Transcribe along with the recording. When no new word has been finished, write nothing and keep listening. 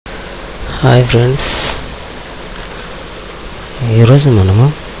Hi friends, ఈరోజు మనము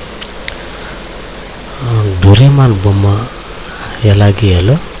Doraemon బొమ్మ ఎలా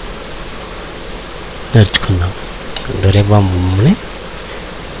గీయాలో నేర్చుకుందాం. డోరేమాన్ బొమ్మని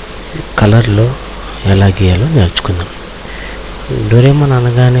కలర్లో ఎలా గీయాలో నేర్చుకుందాం. డోరేమాన్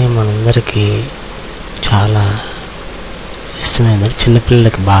అనగానే మనందరికీ చాలా ఇష్టమైనది,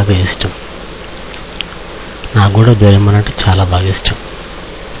 చిన్నపిల్లలకి బాగా ఇష్టం. నాకు కూడా డోరేమాన్ అంటే చాలా బాగా ఇష్టం.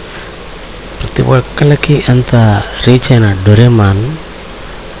 ప్రతి ఒక్కళ్ళకి అంత రీచ్ అయిన డోరేమాన్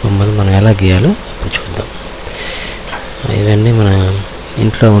బొమ్మలు మనం ఎలా గీయాలో ఇప్పుడు చూద్దాం. ఇవన్నీ మన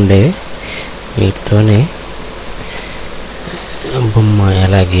ఇంట్లో ఉండేవి, వీటితోనే బొమ్మ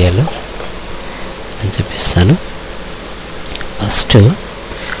ఎలా గీయాలో అని చెప్పిస్తాను. ఫస్ట్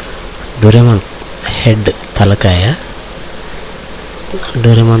డోరేమాన్ హెడ్ తలకాయ,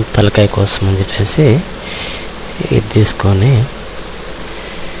 డోరేమాన్ తలకాయ కోసం అని చెప్పేసి ఇది తీసుకొని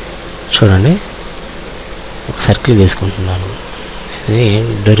చూడండి, ఒక సర్కిల్ గీసుకుంటున్నాను. ఇది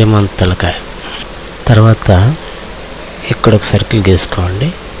డోరేమాన్ తలకాయ. తర్వాత ఇక్కడ ఒక సర్కిల్ గీసుకోండి,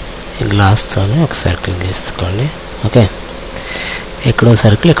 గ్లాస్తోనే ఒక సర్కిల్ గీసుకోండి. ఓకే, ఎక్కడో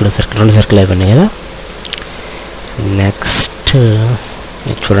సర్కిల్, ఎక్కడో సర్కిల్, రెండు సర్కిల్ అయిపోయినాయి కదా. నెక్స్ట్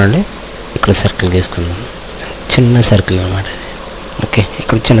చూడండి, ఇక్కడ సర్కిల్ గీసుకుందాం. చిన్న సర్కిల్ అన్నమాట ఇది. ఓకే,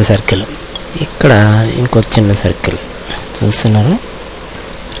 ఇక్కడ చిన్న సర్కిల్, ఇక్కడ ఇంకో చిన్న సర్కిల్ చూస్తున్నారు.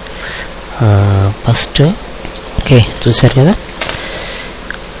 ఫస్ట్ ఓకే, చూసారు కదా,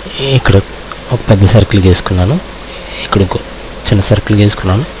 ఇక్కడ ఒక పెద్ద సర్కిల్ గీసుకున్నాను, ఇక్కడ ఇంకో చిన్న సర్కిల్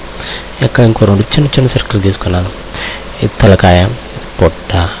గీసుకున్నాను, ఇక్కడ ఇంకో రెండు చిన్న చిన్న సర్కిల్ గీసుకున్నాను. ఇది తలకాయ,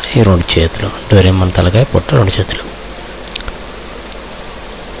 పొట్ట, ఈ రెండు చేతులు. డోరేమాన్ తలకాయ, పొట్ట, రెండు చేతులు.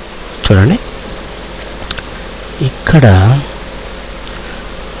 చూడండి, ఇక్కడ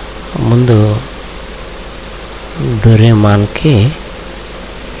ముందు డోరేమాన్కి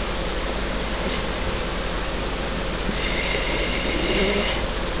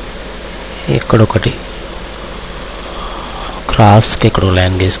ఇక్కడ ఒకటి క్రాస్కి ఇక్కడ ఒక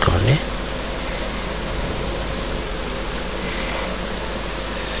లైన్ గీసుకోండి.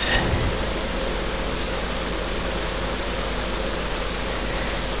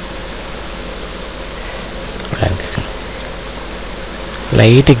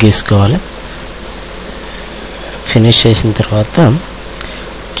 లైట్ గీసుకోవాలి. ఫినిష్ చేసిన తర్వాత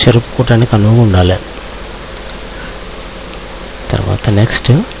చెరుపుకోవటానికి అనువుగా ఉండాలి. తర్వాత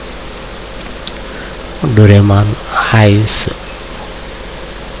next Doraemon ice,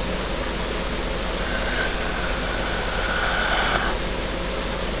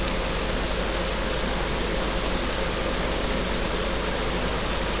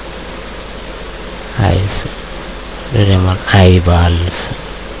 Doraemon I balls,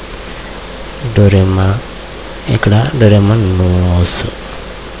 Doraemon ఇక్కడ డోరేమాన్ నోస్.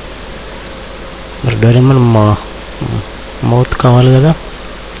 మరి డోరేమాన్ మౌత్ కావాలి కదా,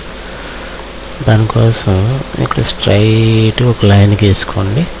 దానికోసం ఇక్కడ స్ట్రైట్ ఒక లైన్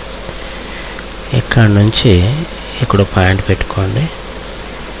గీసుకోండి. ఇక్కడ నుంచి ఇక్కడ పాయింట్ పెట్టుకోండి,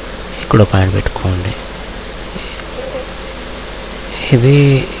 ఇక్కడ పాయింట్ పెట్టుకోండి. ఇది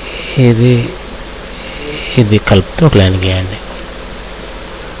ఇది ఇది కలుపుతూ ఒక లైన్ గీయండి.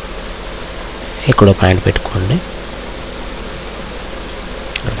 ఇక్కడ పాయింట్ పెట్టుకోండి,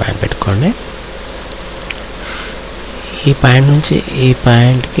 ఇక్కడ పాయింట్ పెట్టుకోండి. ఈ పాయింట్ నుంచి ఈ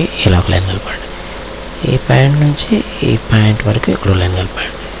పాయింట్కి ఇలా ఒక లైన్ కలపండి. ఈ పాయింట్ నుంచి ఈ పాయింట్ వరకు ఇక్కడ లైన్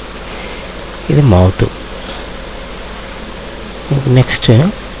కలపండి. ఇది మౌత్. నెక్స్ట్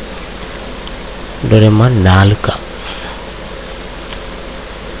డోరేమాన్ నాలుక,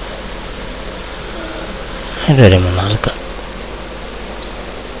 డోరేమాన్ నాలుక.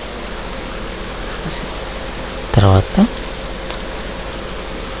 తర్వాత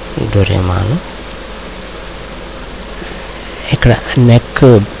డోరేమాన్ ఇక్కడ నెక్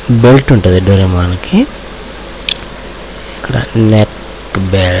బెల్ట్ ఉంటుంది డోరేమాన్కి, ఇక్కడ నెక్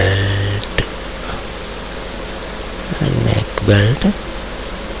బెల్ట్, నెక్ బెల్ట్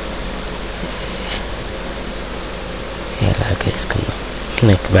ఎలా వేసుకుందాం.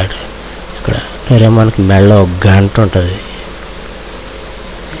 నెక్ బెల్ట్ ఇక్కడ డోరేమాన్కి మెడలో ఒక గంట ఉంటుంది,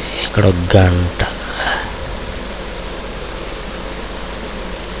 ఇక్కడ ఒక గంట,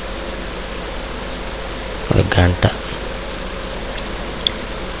 ఒక గంట.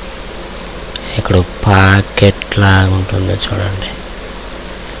 ఇక్కడ పాకెట్ లాగా ఉంటుందో చూడండి,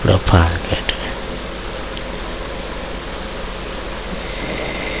 ఇక్కడ పాకెట్.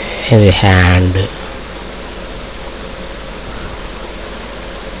 ఇది హ్యాండ్,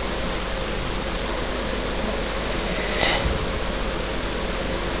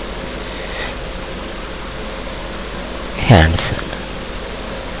 హ్యాండ్స్.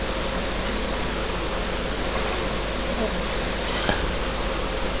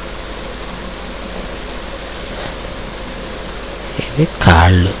 ఇవి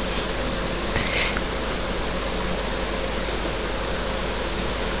కాళ్ళు.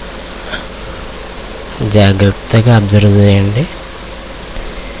 జాగ్రత్తగా అబ్జర్వ్ చేయండి.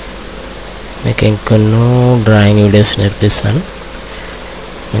 మీకు ఇంకొన్నో డ్రాయింగ్ వీడియోస్ నేర్పిస్తాను.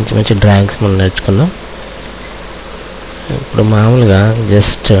 మంచి మంచి డ్రాయింగ్స్ మనం నేర్చుకుందాం. ఇప్పుడు మామూలుగా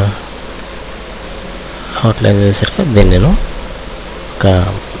జస్ట్ అవుట్లైన్ చేశాక దీన్ని నేను ఒక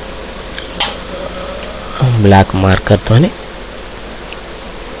బ్లాక్ మార్కర్తో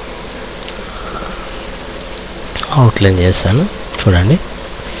అవుట్లైన్ చేస్తాను. చూడండి,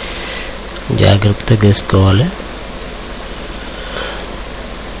 జాగ్రత్తగా వేసుకోవాలి.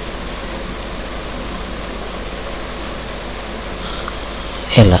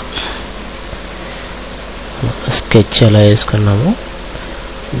 ఇలా స్కెచ్ ఎలా వేసుకున్నామో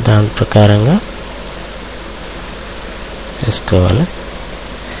దాని ప్రకారంగా వేసుకోవాలి.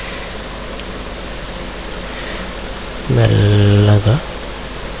 మెల్లగా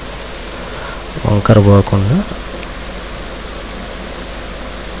వంకర పోకుండా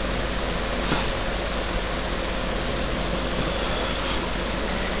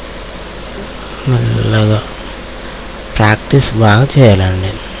మెల్లగా ప్రాక్టీస్ బాగా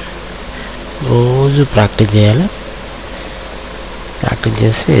చేయాలండి. రోజు ప్రాక్టీస్ చేయాలి. ప్రాక్టీస్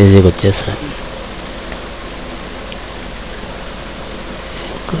చేస్తే ఈజీగా వచ్చేస్తుంది.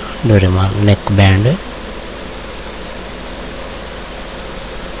 డోరేమాన్ నెక్ బ్యాండ్,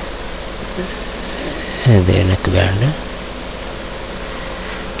 ఇది నెక్ బ్యాండ్.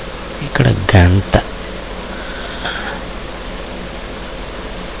 ఇక్కడ గంట,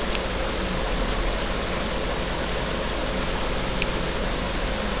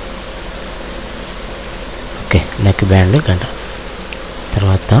 ఓకే, నెక్ బ్యాండ్ గంట.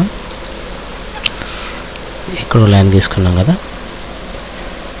 తర్వాత ఇక్కడ లైన్ తీసుకున్నాం కదా,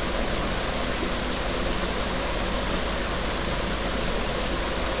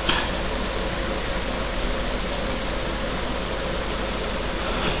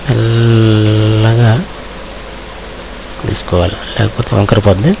 మెల్లగా తీసుకోవాలి, లేకపోతే వంకర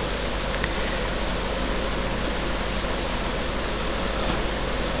పోద్ది.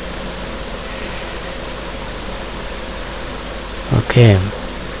 ఓకే,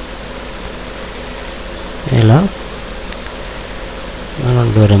 ఇలా మనం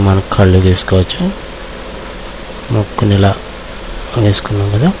డోరేమాన్ కళ్ళు వేసుకోవచ్చు. ముక్కుని ఇలా వేసుకున్నాం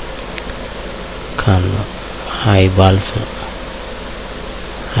కదా, కన్ను, ఐ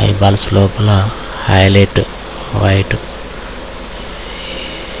బాల్స్ లోపల హైలైట్ వైట్,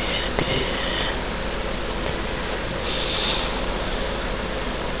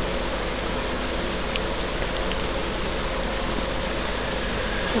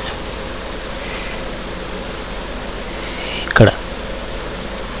 ఇక్కడ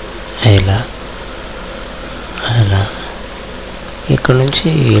ఇలా అలా, ఇక్కడ నుంచి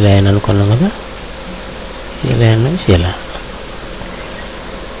ఈ లైన్ అనుకున్నాం కదా, ఈ లైన్ నుంచి ఇలా,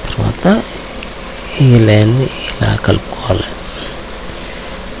 తర్వాత ఈ లైన్ని ఇలా కలుపుకోవాలి,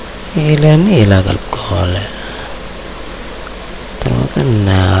 ఈ లైన్ని ఇలా కలుపుకోవాలి. తర్వాత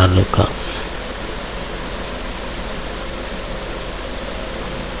నాలుక,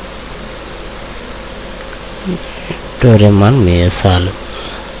 డోరేమాన్ మీసాలు,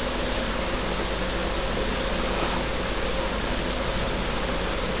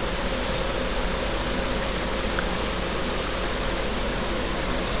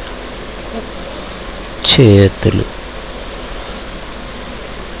 చేతులు,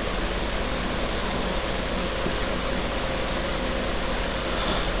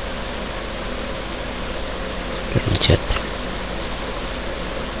 చేతులు,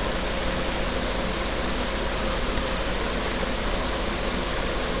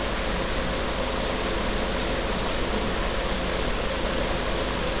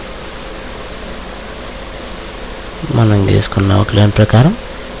 మనం చేసుకున్న అవుట్లైన్ ప్రకారం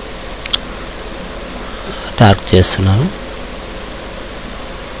డార్క్ చేస్తున్నాను.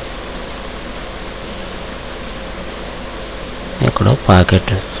 ఇక్కడ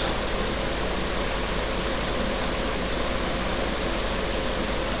పాకెట్,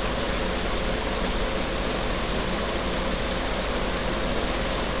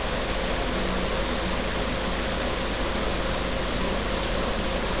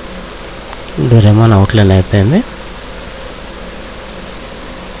 డోరేమాన్ అవుట్లైన్ అయిపోయింది.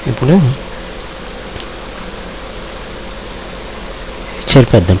 ఇప్పుడు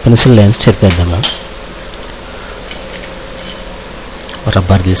చెరిపేద్దాం, పెన్సిల్ లైన్స్ చెరిపేద్దాము.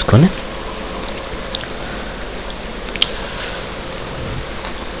 రబ్బర్ తీసుకొని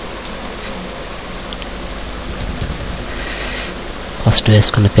ఫస్ట్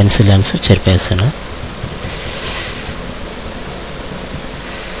వేసుకున్న పెన్సిల్ లైన్స్ చెరిపేస్తాను.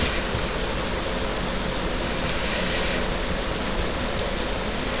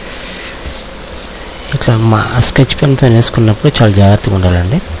 ఇట్లా మా స్కెచ్ పెన్తో వేసుకున్నప్పుడు చాలా జాగ్రత్తగా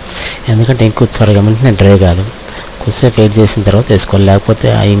ఉండాలండి, ఎందుకంటే ఇంకు త్వరగా వెంటనే డ్రై కాదు, కొద్దిసేపు వెయిట్ చేసిన తర్వాత వేసుకోవాలి, లేకపోతే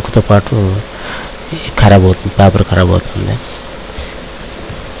ఆ ఇంకుతో పాటు ఖరాబ్ అవుతుంది, పేపర్ ఖరాబ్ అవుతుంది.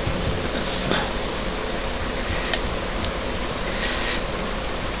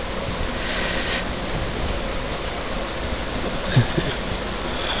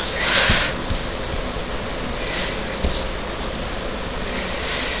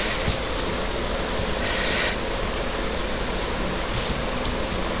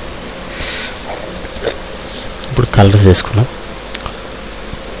 ఇప్పుడు కలర్స్ వేసుకున్నాం.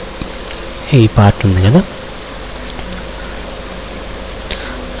 ఈ పార్ట్ ఉంది కదా,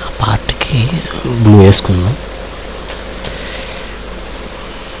 ఆ పార్ట్కి బ్లూ వేసుకుందాం.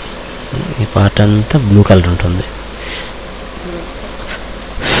 ఈ పార్ట్ అంతా బ్లూ కలర్ ఉంటుంది.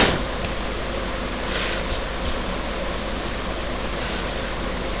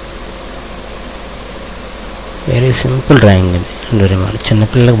 వెరీ సింపుల్ డ్రాయింగ్ ఇది. డోరేమాన్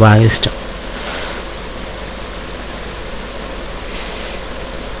చిన్నపిల్లలకు బాగా ఇష్టం.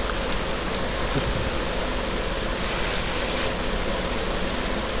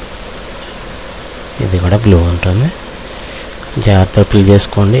 ఇది కూడా బ్లూ ఉంటుంది, జాగ్రత్తగా ఫిల్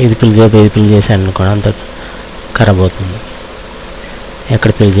చేసుకోండి. ఇది ఫిల్ చేశాను కూడా అంత ఖరాబ్ అవుతుంది.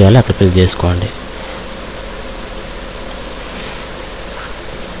 ఎక్కడ ఫిల్ చేయాలో అక్కడ ఫిల్ చేసుకోండి.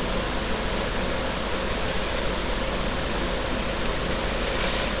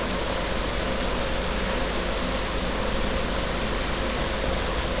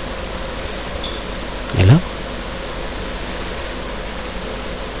 ఇలా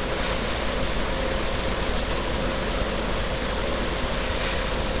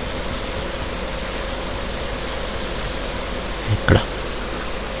ఇక్కడ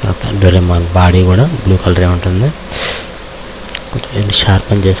డోరేమాన్ బాడీ కూడా బ్లూ కలరే ఉంటుంది. కొంచెం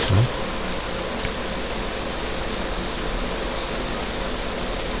షార్పన్ చేస్తున్నాం.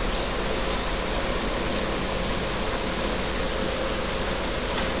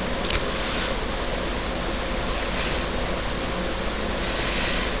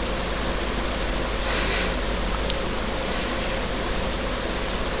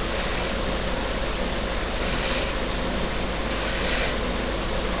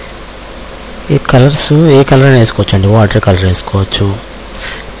 ఈ కలర్స్ ఏ కలర్ వేసుకోవచ్చు అండి, వాటర్ కలర్ వేసుకోవచ్చు,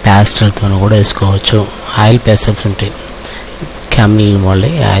 ప్యాస్టల్తో కూడా వేసుకోవచ్చు. ఆయిల్ పేస్టల్స్ ఉంటాయి, క్యామిల్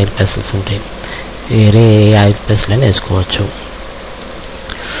వాళ్ళే ఆయిల్ పేస్టల్స్ ఉంటాయి, వేరే ఆయిల్ పేస్టల్ అయినా వేసుకోవచ్చు.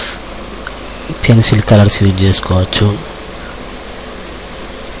 పెన్సిల్ కలర్స్ యూజ్ చేసుకోవచ్చు.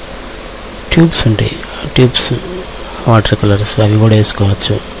 ట్యూబ్స్ ఉంటాయి, ట్యూబ్స్ వాటర్ కలర్స్ అవి కూడా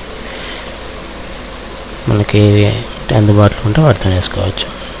వేసుకోవచ్చు. మనకి అందుబాటులో ఉంటే వాటితో వేసుకోవచ్చు.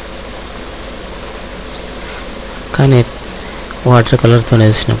 కానీ వాటర్ కలర్తో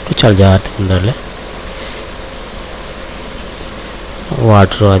వేసినప్పుడు చాలా జాగ్రత్తగా ఉండాలి.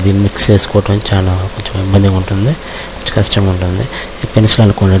 వాటర్ అది మిక్స్ చేసుకోవటం చాలా కొంచెం ఇబ్బందిగా ఉంటుంది, కొంచెం కష్టంగా ఉంటుంది. పెన్సిల్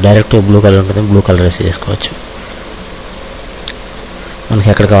అనుకోండి, డైరెక్ట్ బ్లూ కలర్ ఉంటుంది, బ్లూ కలర్ వేసి చేసుకోవచ్చు. మనకి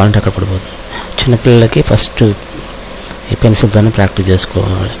ఎక్కడ కావాలంటే అక్కడ పడిపోతుంది. చిన్నపిల్లలకి ఫస్ట్ ఈ పెన్సిల్తోనే ప్రాక్టీస్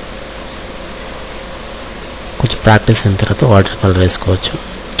చేసుకోవాలి. కొంచెం ప్రాక్టీస్ అయిన తర్వాత వాటర్ కలర్ వేసుకోవచ్చు.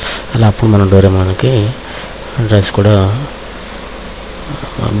 అలా అప్పుడు మనం డోరేమాన్కి డ్రెస్ కూడా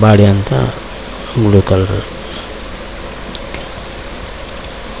బాడీ అంతా బ్లూ కలర్.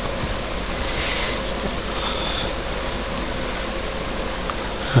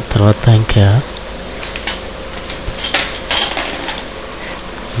 ఆ తర్వాత ఇంకా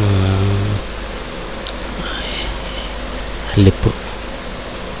లిప్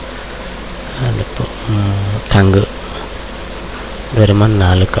టంగ్, డోరేమాన్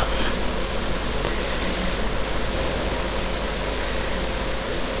నాలుక.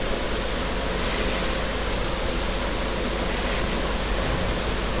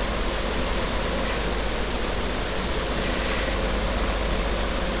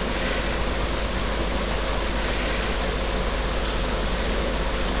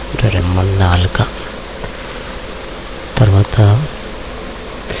 డోరేమాన్ నాలుక. తర్వాత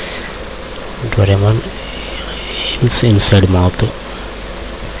డోరేమాన్ ఇన్సైడ్ మౌత్,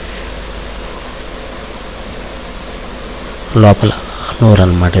 లోపల నోరు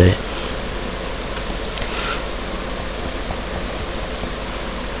అన్నమాట ఇది.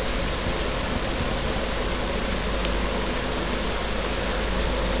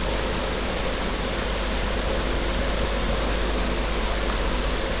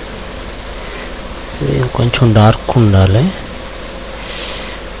 కొంచెం డార్క్ ఉండాలి,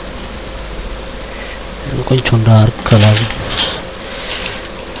 కొంచెం డార్క్ కలర్.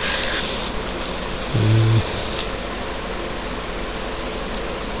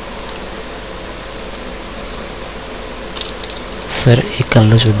 సరే ఈ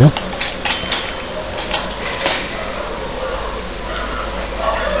కలర్ చూద్దాం.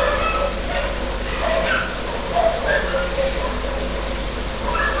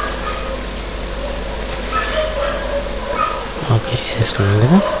 ఓకే వేసుకున్నాం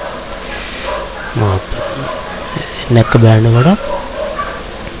కదా. నెక్ బ్యాండ్ కూడా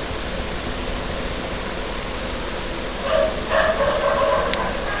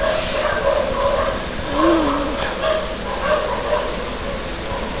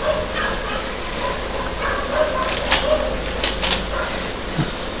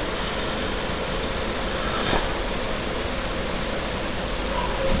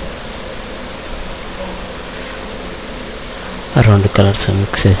రెండు కలర్స్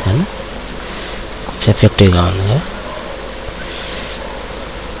మిక్స్ చేశాను, కొంచెం ఎఫెక్టివ్గా ఉంది కదా.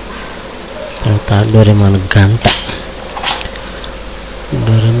 తర్వాత డోరేమాన్ గంట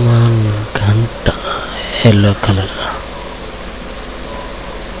ఎల్లో కలర్.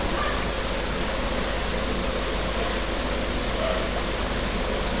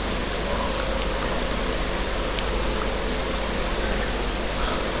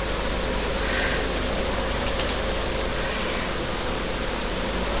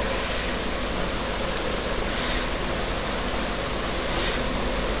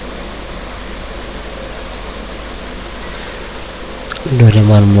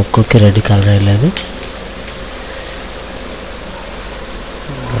 డోరేమాన్ ముక్కుకి రెడ్ కలర్ వేయలేదు.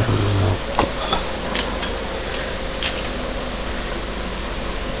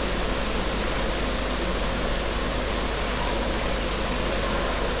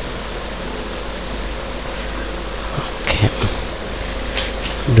 ఓకే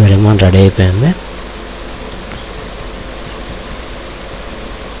డోరేమాన్ రెడీ అయిపోయింది.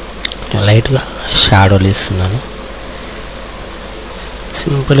 లైట్గా షాడోలు ఇస్తున్నాను.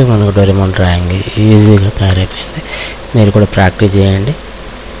 సింపుల్గా మనకు డోరేమాన్ డ్రాయింగ్ ఈజీగా తయారైపోయింది. మీరు కూడా ప్రాక్టీస్ చేయండి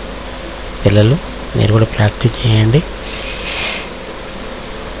పిల్లలు, మీరు కూడా ప్రాక్టీస్ చేయండి.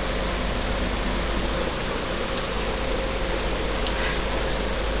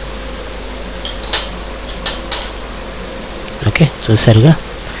 ఓకే చూసారుగా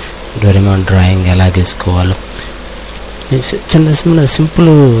డోరేమాన్ డ్రాయింగ్ ఎలా తీసుకోవాలో. చిన్న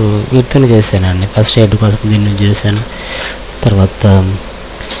సింపుల్ వీటితో చేశానండి. ఫస్ట్ హెడ్ కోసం దీన్ని చేశాను, తర్వాత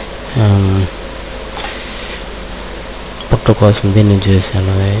పుట్టు కోసం దీన్ని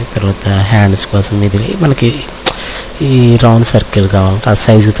చేశాను, తర్వాత హ్యాండ్స్ కోసం ఇది మనకి ఈ రౌండ్ సర్కిల్ కావాలంటే ఆ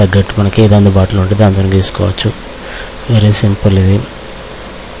సైజుకి తగ్గట్టు మనకి ఏది అందుబాటులో ఉంటే దాంతో తీసుకోవచ్చు. వెరీ సింపుల్ ఇది.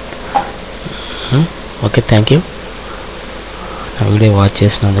 ఓకే థ్యాంక్ యూ నా వీడియో వాచ్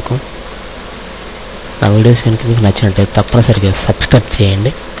చేసినందుకు. నా వీడియోస్ కనుక మీకు నచ్చినట్లయితే తప్పనిసరిగా సబ్స్క్రైబ్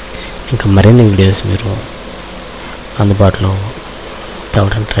చేయండి. ఇంకా మరిన్ని వీడియోస్ మీరు అందుబాటులో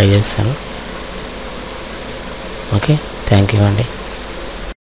తేవడానికి ట్రై చేస్తాను. ఓకే థ్యాంక్ యూ అండి.